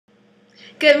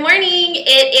Good morning.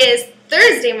 It is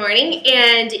Thursday morning,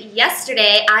 and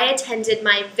yesterday I attended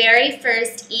my very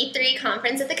first E3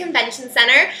 conference at the convention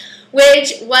center,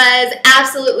 which was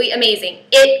absolutely amazing.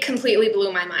 It completely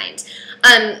blew my mind.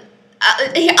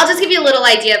 I'll just give you a little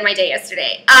idea of my day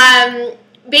yesterday.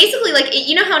 Basically,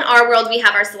 you know how in our world we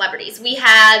have our celebrities. We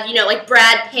have, like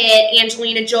Brad Pitt,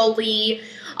 Angelina Jolie,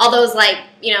 all those,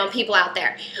 people out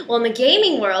there. Well, in the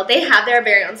gaming world, they have their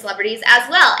very own celebrities as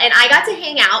well. And I got to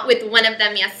hang out with one of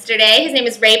them yesterday. His name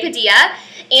is Padilla,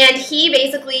 and he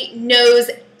basically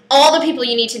knows all the people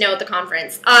you need to know at the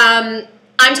conference. I'm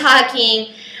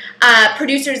talking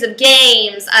producers of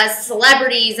games,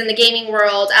 celebrities in the gaming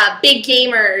world, big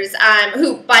gamers,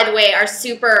 who, by the way, are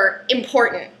super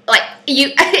important.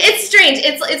 It's strange.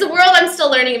 It's a world I'm still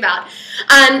learning about.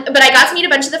 But I got to meet a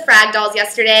bunch of the Frag Dolls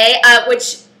yesterday,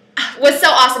 which was so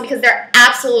awesome because they're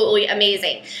absolutely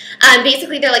amazing.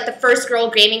 Basically, they're like the first girl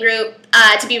gaming group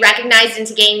to be recognized and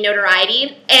to gain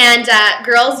notoriety. And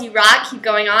girls, you rock. Keep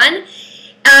going on.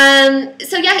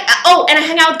 So yeah, and I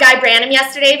hung out with Branum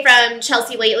yesterday from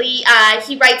Chelsea Lately.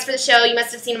 He writes for the show. You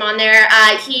must have seen him on there.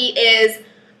 He is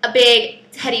a big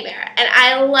teddy bear, and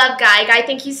I love Guy. Guy,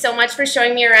 thank you so much for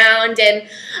showing me around.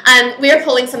 And we were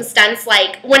pulling some stunts,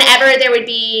 like whenever there would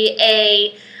be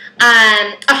a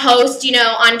host,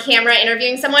 on camera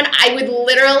interviewing someone, I would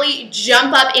literally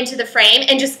jump up into the frame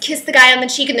and just kiss the guy on the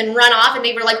cheek and then run off, and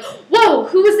they were like, whoa,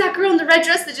 who was that girl in the red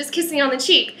dress that just kissed me on the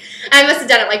cheek? I must have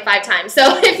done it like 5 times.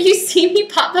 So if you see me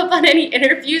pop up on any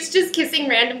interviews just kissing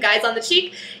random guys on the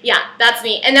cheek, yeah, that's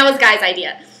me. And that was Guy's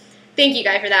idea. Thank you,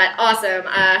 Guy, for that awesome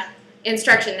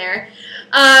instruction there.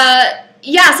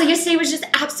 Yeah, so yesterday was just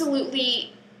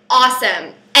absolutely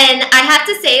awesome. And I have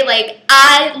to say,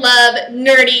 I love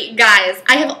nerdy guys.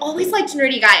 I have always liked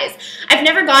nerdy guys. I've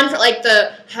never gone for,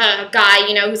 the guy,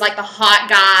 who's, the hot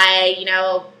guy,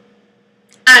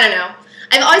 I don't know.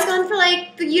 I've always gone for,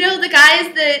 the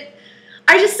guys that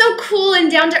are just so cool and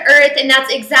down to earth, and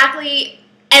that's exactly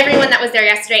everyone that was there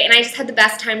yesterday, and I just had the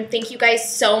best time. Thank you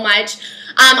guys so much.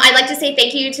 I'd like to say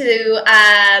thank you to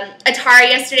Atari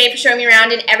yesterday for showing me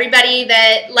around, and everybody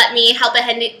that let me help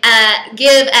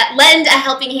lend a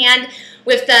helping hand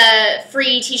with the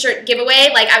free t-shirt giveaway.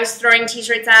 I was throwing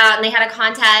t-shirts out, and they had a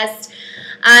contest.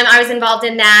 I was involved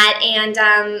in that, and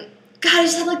God, I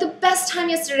just had the best time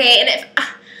yesterday. And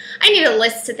I need a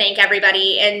list to thank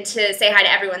everybody and to say hi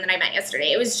to everyone that I met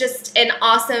yesterday. It was just an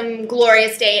awesome,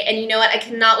 glorious day, and you know what? I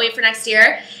cannot wait for next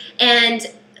year. And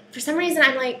for some reason,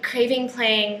 I'm craving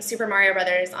playing Super Mario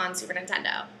Brothers on Super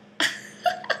Nintendo.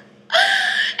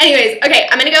 Anyways, okay,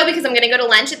 I'm gonna go because I'm gonna go to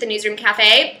lunch at the Newsroom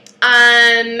Cafe,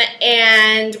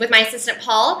 and with my assistant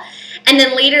Paul. And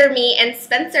then later, me and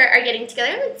Spencer are getting together.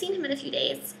 I haven't seen him in a few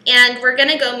days, and we're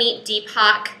gonna go meet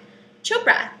Deepak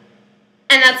Chopra,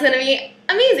 and that's gonna be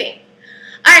amazing.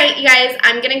 All right, you guys,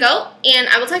 I'm gonna go, and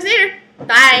I will talk to you later.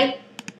 Bye.